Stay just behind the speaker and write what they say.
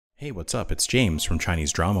Hey, what's up? It's James from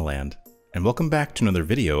Chinese Drama Land, and welcome back to another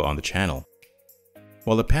video on the channel.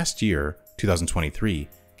 While the past year, 2023,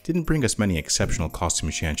 didn't bring us many exceptional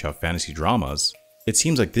costume xianqiao fantasy dramas, it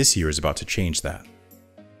seems like this year is about to change that.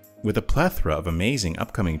 With a plethora of amazing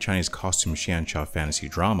upcoming Chinese costume xianqiao fantasy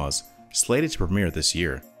dramas slated to premiere this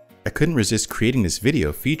year, I couldn't resist creating this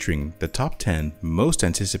video featuring the top 10 most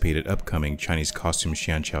anticipated upcoming Chinese costume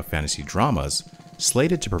xianqiao fantasy dramas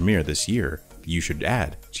slated to premiere this year you should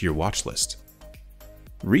add to your watch list.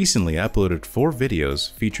 Recently, I uploaded 4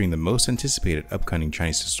 videos featuring the most anticipated upcoming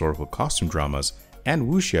Chinese historical costume dramas and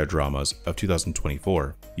Wuxia dramas of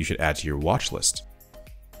 2024 you should add to your watch list.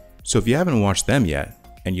 So if you haven't watched them yet,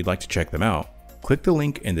 and you'd like to check them out, click the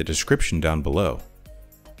link in the description down below.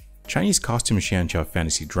 Chinese costume xianqiao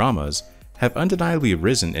fantasy dramas have undeniably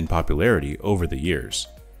risen in popularity over the years,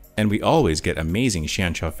 and we always get amazing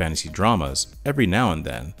xianqiao fantasy dramas every now and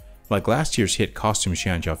then, like last year's hit costume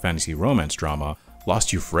xianqiao fantasy romance drama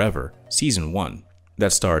Lost You Forever Season 1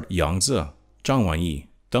 that starred Yang Zi, Zhang Wanyi,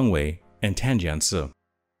 Deng Wei, and Tan Jianzi.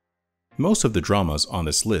 Most of the dramas on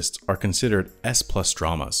this list are considered S+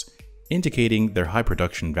 dramas, indicating their high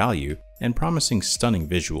production value and promising stunning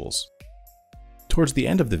visuals. Towards the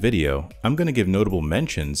end of the video, I'm going to give notable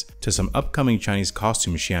mentions to some upcoming Chinese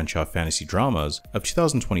costume xianqiao fantasy dramas of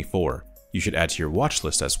 2024 you should add to your watch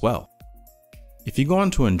list as well. If you go on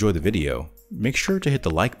to enjoy the video, make sure to hit the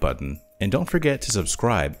like button and don't forget to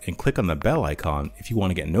subscribe and click on the bell icon if you want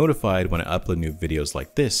to get notified when I upload new videos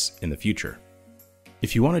like this in the future.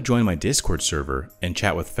 If you want to join my Discord server and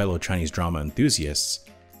chat with fellow Chinese drama enthusiasts,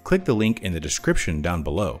 click the link in the description down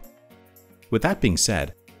below. With that being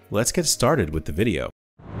said, let's get started with the video.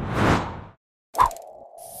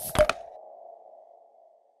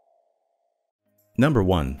 Number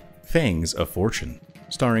 1. Fangs of Fortune,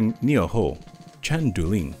 starring Niu Hou, Chen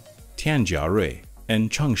Duling, Tian Jiarui,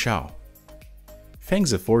 and Cheng Shao.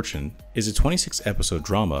 Fangs of Fortune is a 26-episode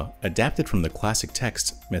drama adapted from the classic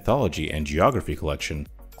text, mythology, and geography collection,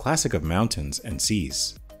 Classic of Mountains and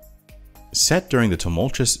Seas. Set during the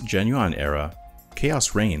tumultuous Zhenyuan era,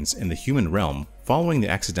 chaos reigns in the human realm following the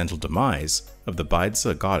accidental demise of the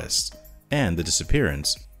Baizi goddess and the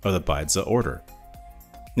disappearance of the Baizi order.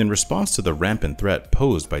 In response to the rampant threat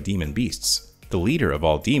posed by demon beasts, the leader of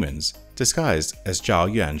all demons, disguised as Zhao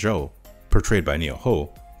Yuanzhou, portrayed by Niu Hou,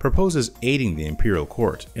 proposes aiding the imperial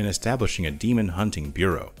court in establishing a demon hunting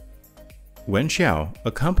bureau. Wen Xiao,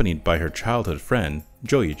 accompanied by her childhood friend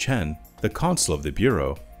Zhou Yichen, the consul of the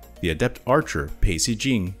bureau, the adept archer Pei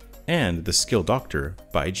Xijing, and the skilled doctor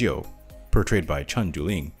Bai Jiu, portrayed by Chen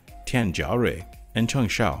Duling, Tian Jiarui, and Cheng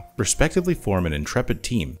Shao, respectively form an intrepid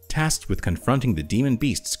team tasked with confronting the demon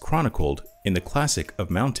beasts chronicled in the Classic of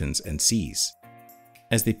Mountains and Seas.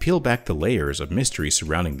 As they peel back the layers of mystery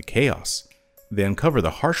surrounding the chaos, they uncover the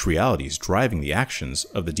harsh realities driving the actions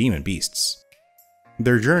of the demon beasts.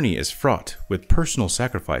 Their journey is fraught with personal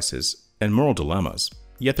sacrifices and moral dilemmas,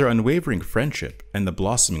 yet their unwavering friendship and the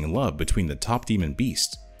blossoming love between the top demon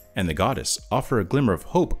beast and the goddess offer a glimmer of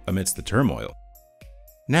hope amidst the turmoil.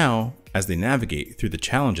 Now, as they navigate through the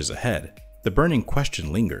challenges ahead, the burning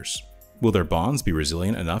question lingers. Will their bonds be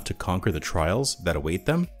resilient enough to conquer the trials that await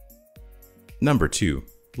them? Number 2.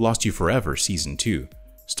 Lost You Forever Season 2,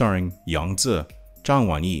 starring Yang Zi, Zhang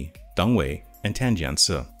Wanyi, Deng Wei, and Tan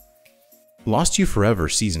Jianzi. Lost You Forever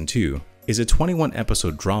Season 2 is a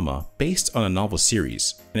 21-episode drama based on a novel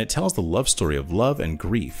series, and it tells the love story of love and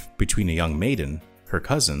grief between a young maiden, her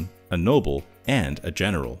cousin, a noble, and a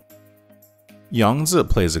general. Yang Zi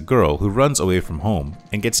plays a girl who runs away from home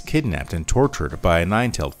and gets kidnapped and tortured by a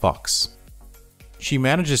nine-tailed fox. She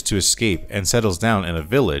manages to escape and settles down in a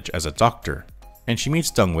village as a doctor, and she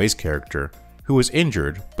meets Deng Wei's character, who is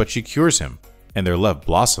injured, but she cures him, and their love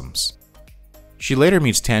blossoms. She later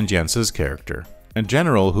meets Tan Jianzi's character, a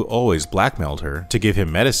general who always blackmailed her to give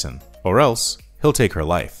him medicine, or else he'll take her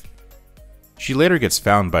life. She later gets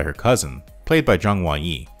found by her cousin, played by Zhang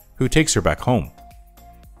Wanyi, who takes her back home.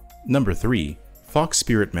 Number 3. Fox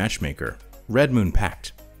Spirit Matchmaker, Red Moon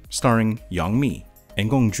Pact, starring Yang Mi and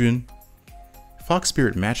Gong Jun. Fox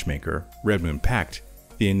Spirit Matchmaker, Red Moon Pact,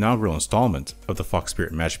 the inaugural installment of the Fox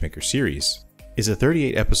Spirit Matchmaker series, is a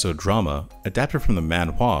 38-episode drama adapted from the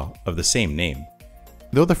manhwa of the same name.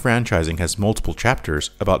 Though the franchising has multiple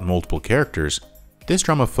chapters about multiple characters, this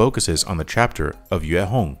drama focuses on the chapter of Yue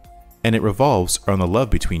Hong, and it revolves around the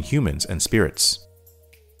love between humans and spirits.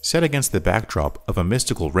 Set against the backdrop of a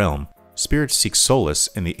mystical realm, spirits seek solace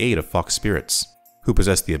in the aid of fox spirits, who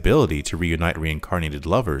possess the ability to reunite reincarnated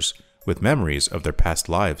lovers with memories of their past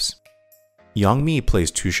lives. Yang Mi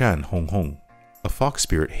plays Tushan Hong Hong, a fox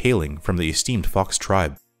spirit hailing from the esteemed fox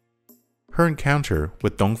tribe. Her encounter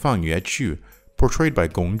with Dongfang Yuequ, portrayed by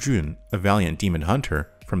Gong Jun, a valiant demon hunter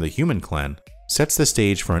from the human clan, sets the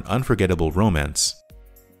stage for an unforgettable romance.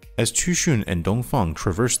 As Chu Xun and Dongfang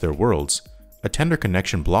traverse their worlds, a tender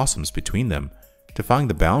connection blossoms between them, defying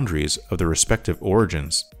the boundaries of their respective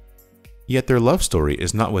origins. Yet their love story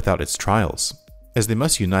is not without its trials, as they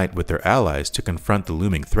must unite with their allies to confront the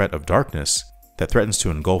looming threat of darkness that threatens to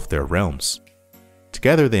engulf their realms.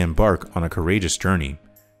 Together they embark on a courageous journey,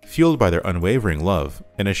 fueled by their unwavering love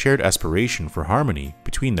and a shared aspiration for harmony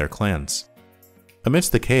between their clans.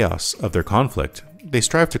 Amidst the chaos of their conflict, they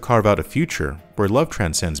strive to carve out a future where love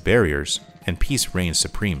transcends barriers and peace reigns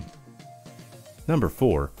supreme. Number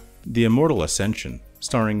 4. The Immortal Ascension,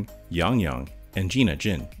 starring Yang Yang and Gina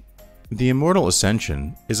Jin. The Immortal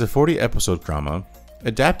Ascension is a 40-episode drama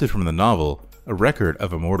adapted from the novel A Record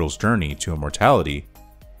of a Mortal's Journey to Immortality.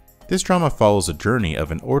 This drama follows the journey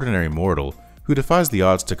of an ordinary mortal who defies the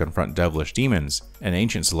odds to confront devilish demons and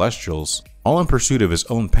ancient celestials, all in pursuit of his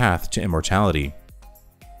own path to immortality.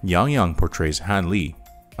 Yang Yang portrays Han Li,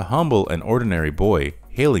 a humble and ordinary boy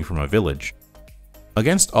hailing from a village.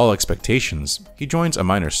 Against all expectations, he joins a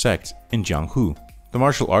minor sect in Jianghu, the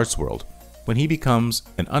martial arts world, when he becomes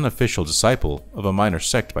an unofficial disciple of a minor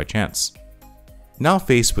sect by chance. Now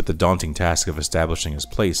faced with the daunting task of establishing his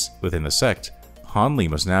place within the sect, Han Li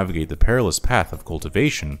must navigate the perilous path of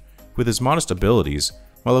cultivation with his modest abilities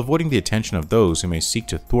while avoiding the attention of those who may seek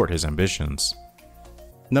to thwart his ambitions.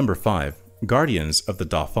 Number 5. Guardians of the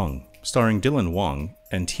Dafeng, starring Dylan Wang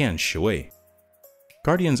and Tian Shiwei.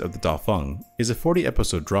 Guardians of the Dafeng is a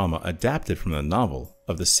 40-episode drama adapted from the novel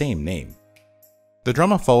of the same name. The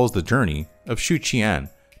drama follows the journey of Xu Qian,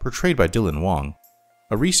 portrayed by Dylan Wang,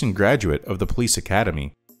 a recent graduate of the police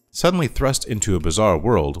academy, suddenly thrust into a bizarre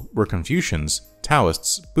world where Confucians,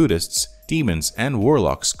 Taoists, Buddhists, demons, and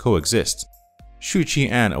warlocks coexist. Xu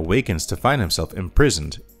Qian awakens to find himself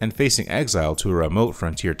imprisoned and facing exile to a remote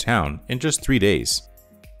frontier town in just 3 days.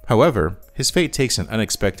 However, his fate takes an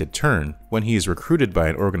unexpected turn when he is recruited by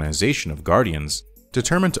an organization of guardians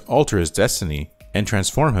determined to alter his destiny and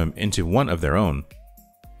transform him into one of their own.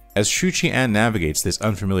 As Xu Qian navigates this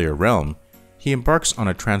unfamiliar realm, he embarks on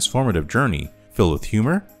a transformative journey filled with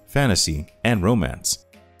humor, fantasy, and romance,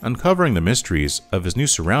 uncovering the mysteries of his new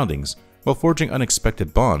surroundings while forging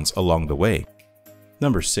unexpected bonds along the way.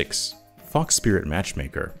 Number 6. Fox Spirit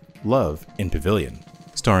Matchmaker, Love in Pavilion,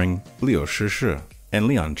 starring Liu Shishi and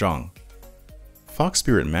Lian Zhang. Fox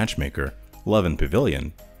Spirit Matchmaker, Love in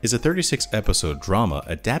Pavilion is a 36-episode drama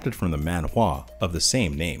adapted from the manhwa of the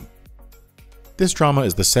same name. This drama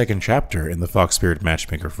is the second chapter in the Fox Spirit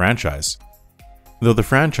Matchmaker franchise. Though the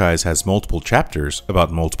franchise has multiple chapters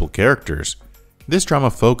about multiple characters, this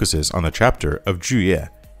drama focuses on the chapter of Zhu Ye,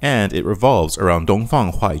 and it revolves around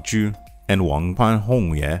Dongfang Huaizhu and Wang Pan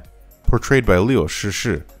Hongye, portrayed by Liu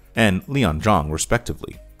Shishi and Lian Zhang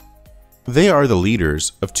respectively. They are the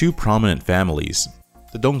leaders of two prominent families,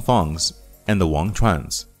 the Dongfangs and the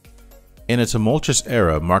Wangchuans. In a tumultuous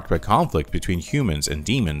era marked by conflict between humans and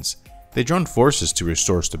demons, they join forces to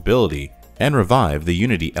restore stability and revive the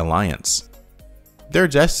Unity Alliance. Their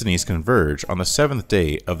destinies converge on the 7th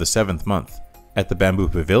day of the 7th month at the Bamboo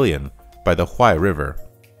Pavilion by the Huai River,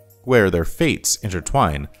 where their fates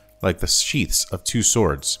intertwine like the sheaths of two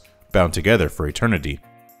swords, bound together for eternity.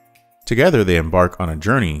 Together they embark on a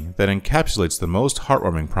journey that encapsulates the most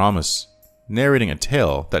heartwarming promise, narrating a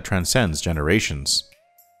tale that transcends generations.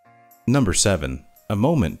 Number 7. A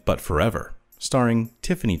Moment But Forever, starring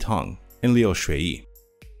Tiffany Tong and Liu Shuiyi.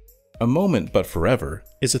 A Moment But Forever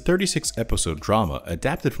is a 36-episode drama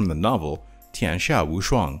adapted from the novel Tianxia Wu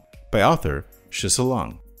Shuang by author Shi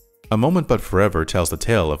Silang. A Moment But Forever tells the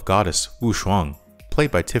tale of goddess Wu Shuang, played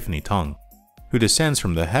by Tiffany Tong, who descends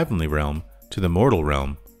from the heavenly realm to the mortal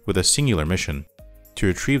realm with a singular mission: to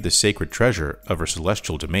retrieve the sacred treasure of her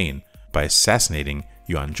celestial domain by assassinating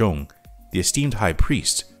Yuan Zhong, the esteemed high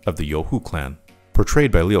priest of the Youhu clan,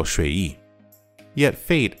 portrayed by Liu Shuiyi. Yet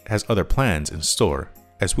fate has other plans in store,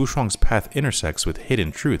 as Wu Shuang's path intersects with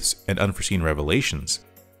hidden truths and unforeseen revelations,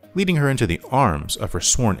 leading her into the arms of her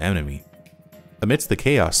sworn enemy. Amidst the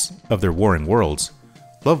chaos of their warring worlds,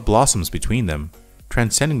 love blossoms between them,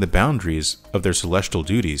 transcending the boundaries of their celestial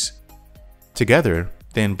duties. Together,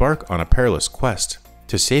 they embark on a perilous quest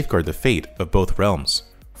to safeguard the fate of both realms,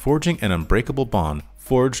 forging an unbreakable bond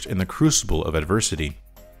forged in the crucible of adversity.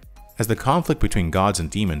 As the conflict between gods and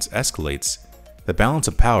demons escalates, the balance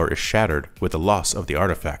of power is shattered with the loss of the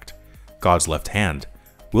artifact, God's left hand,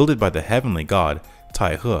 wielded by the heavenly god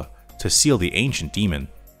Tai He to seal the ancient demon.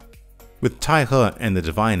 With Tai He and the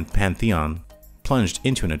divine pantheon plunged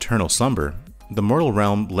into an eternal slumber, the mortal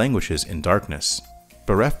realm languishes in darkness.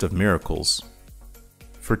 bereft of miracles.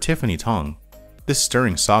 For Tiffany Tong, this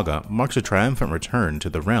stirring saga marks a triumphant return to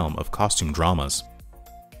the realm of costume dramas.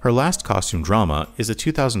 Her last costume drama is the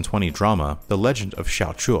 2020 drama The Legend of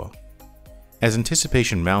Xiao Chuo. As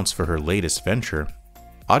anticipation mounts for her latest venture,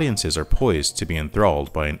 audiences are poised to be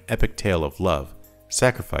enthralled by an epic tale of love,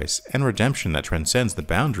 sacrifice, and redemption that transcends the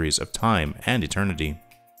boundaries of time and eternity.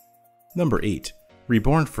 Number 8.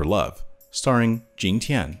 Reborn for Love, starring Jing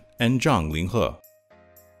Tian and Zhang Linghe.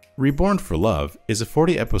 Reborn for Love is a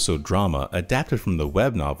 40-episode drama adapted from the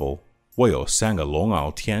web novel 我有三个龙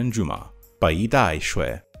傲天竺马 by Yi Dai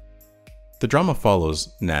Shui. The drama follows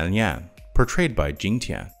Nan Yan, portrayed by Jing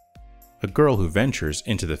Tian, a girl who ventures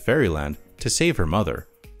into the fairyland to save her mother,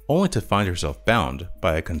 only to find herself bound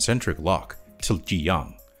by a concentric lock to Ji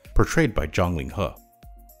Yang, portrayed by Zhang Linghe,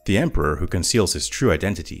 the emperor who conceals his true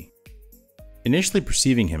identity. Initially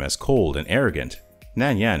perceiving him as cold and arrogant,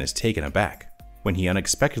 Nan Yan is taken aback when he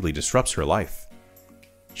unexpectedly disrupts her life.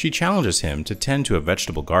 She challenges him to tend to a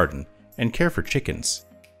vegetable garden and care for chickens,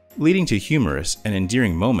 leading to humorous and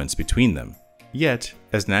endearing moments between them. Yet,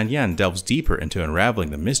 as Nan Yan delves deeper into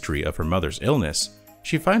unraveling the mystery of her mother's illness,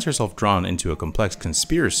 she finds herself drawn into a complex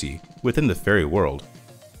conspiracy within the fairy world.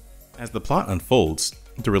 As the plot unfolds,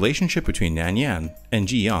 the relationship between Nan Yan and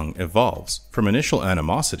Ji Yang evolves from initial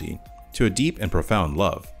animosity to a deep and profound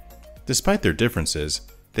love. Despite their differences,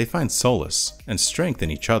 they find solace and strength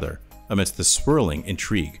in each other amidst the swirling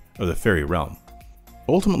intrigue of the fairy realm,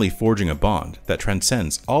 ultimately forging a bond that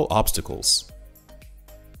transcends all obstacles.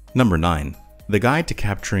 Number 9. The Guide to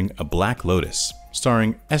Capturing a Black Lotus,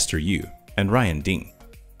 starring Esther Yu and Ryan Ding.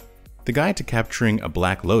 The Guide to Capturing a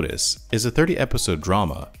Black Lotus is a 30-episode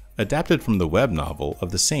drama adapted from the web novel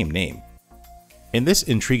of the same name. In this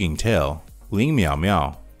intriguing tale, Ling Miao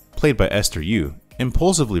Miao, played by Esther Yu,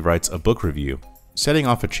 impulsively writes a book review, setting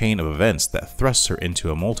off a chain of events that thrusts her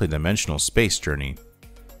into a multidimensional space journey.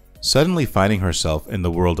 Suddenly finding herself in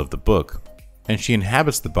the world of the book, and she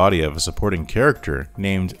inhabits the body of a supporting character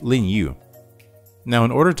named Lin Yu. Now,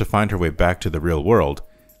 in order to find her way back to the real world,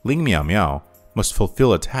 Ling Miao Miao must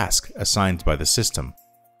fulfill a task assigned by the system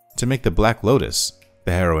to make the Black Lotus,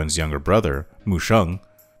 the heroine's younger brother, Mu Sheng,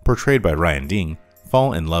 portrayed by Ryan Ding,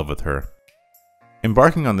 fall in love with her.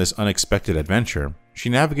 Embarking on this unexpected adventure, she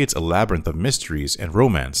navigates a labyrinth of mysteries and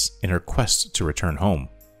romance in her quest to return home.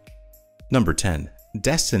 Number 10.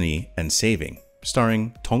 Destiny and Saving,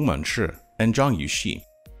 starring Tong Menshi and Zhang Yuxi.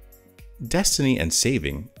 Destiny and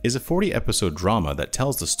Saving is a 40-episode drama that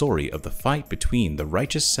tells the story of the fight between the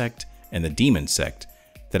righteous sect and the demon sect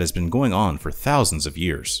that has been going on for thousands of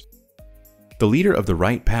years. The leader of the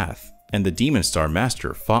right path and the Demon Star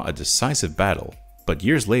Master fought a decisive battle, but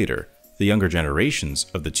years later, the younger generations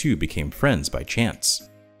of the two became friends by chance.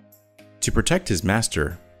 To protect his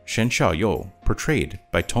master, Shen Xiaoyou, portrayed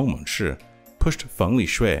by Tong Menshi, pushed Feng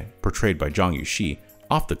Lishui, portrayed by Zhang Yuxi,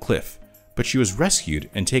 off the cliff, but she was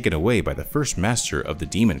rescued and taken away by the first master of the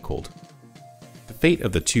demon cult. The fate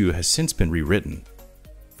of the two has since been rewritten.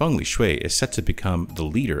 Feng Lishui is set to become the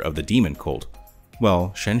leader of the demon cult,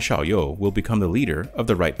 while Shen Xiaoyou will become the leader of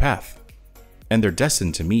the right path, and they're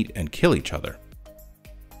destined to meet and kill each other.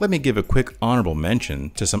 Let me give a quick honorable mention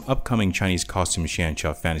to some upcoming Chinese costume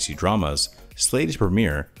xianxia fantasy dramas slated to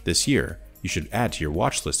premiere this year you should add to your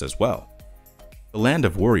watch list as well. The Land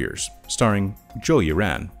of Warriors, starring Zhou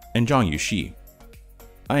Yiran and Zhang Yuxi.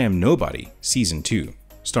 I Am Nobody, Season 2,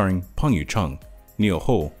 starring Peng Yucheng, Niu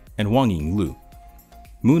Hou, and Wang Yinglu.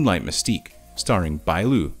 Moonlight Mystique, starring Bai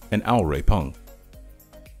Lu and Ao Ruipeng.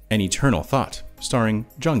 An Eternal Thought, starring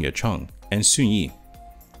Zhang Yecheng and Sun Yi.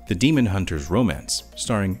 The Demon Hunter's Romance,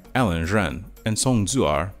 starring Alan Zhen and Song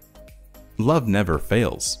Zu'er. Love Never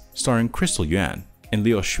Fails, starring Crystal Yuan and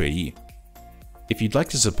Liu Shuiyi. If you'd like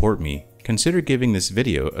to support me, consider giving this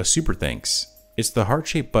video a super thanks. It's the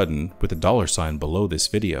heart-shaped button with the $sign below this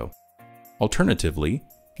video. Alternatively,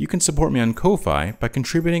 you can support me on Ko-Fi by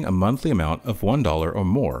contributing a monthly amount of $1 or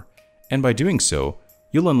more, and by doing so,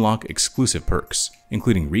 you'll unlock exclusive perks,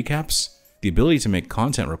 including recaps, the ability to make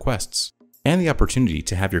content requests, and the opportunity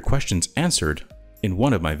to have your questions answered in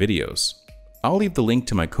one of my videos. I'll leave the link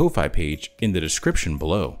to my Ko-Fi page in the description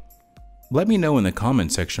below. Let me know in the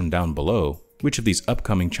comment section down below which of these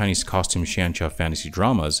upcoming Chinese costume xianxia fantasy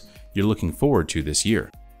dramas you're looking forward to this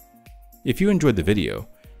year. If you enjoyed the video,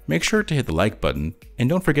 make sure to hit the like button and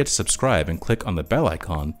don't forget to subscribe and click on the bell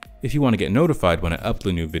icon if you want to get notified when I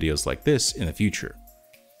upload new videos like this in the future.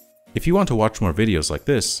 If you want to watch more videos like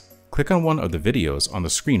this, click on one of the videos on the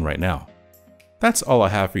screen right now. That's all I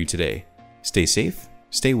have for you today. Stay safe,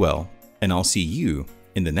 stay well, and I'll see you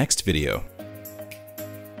in the next video.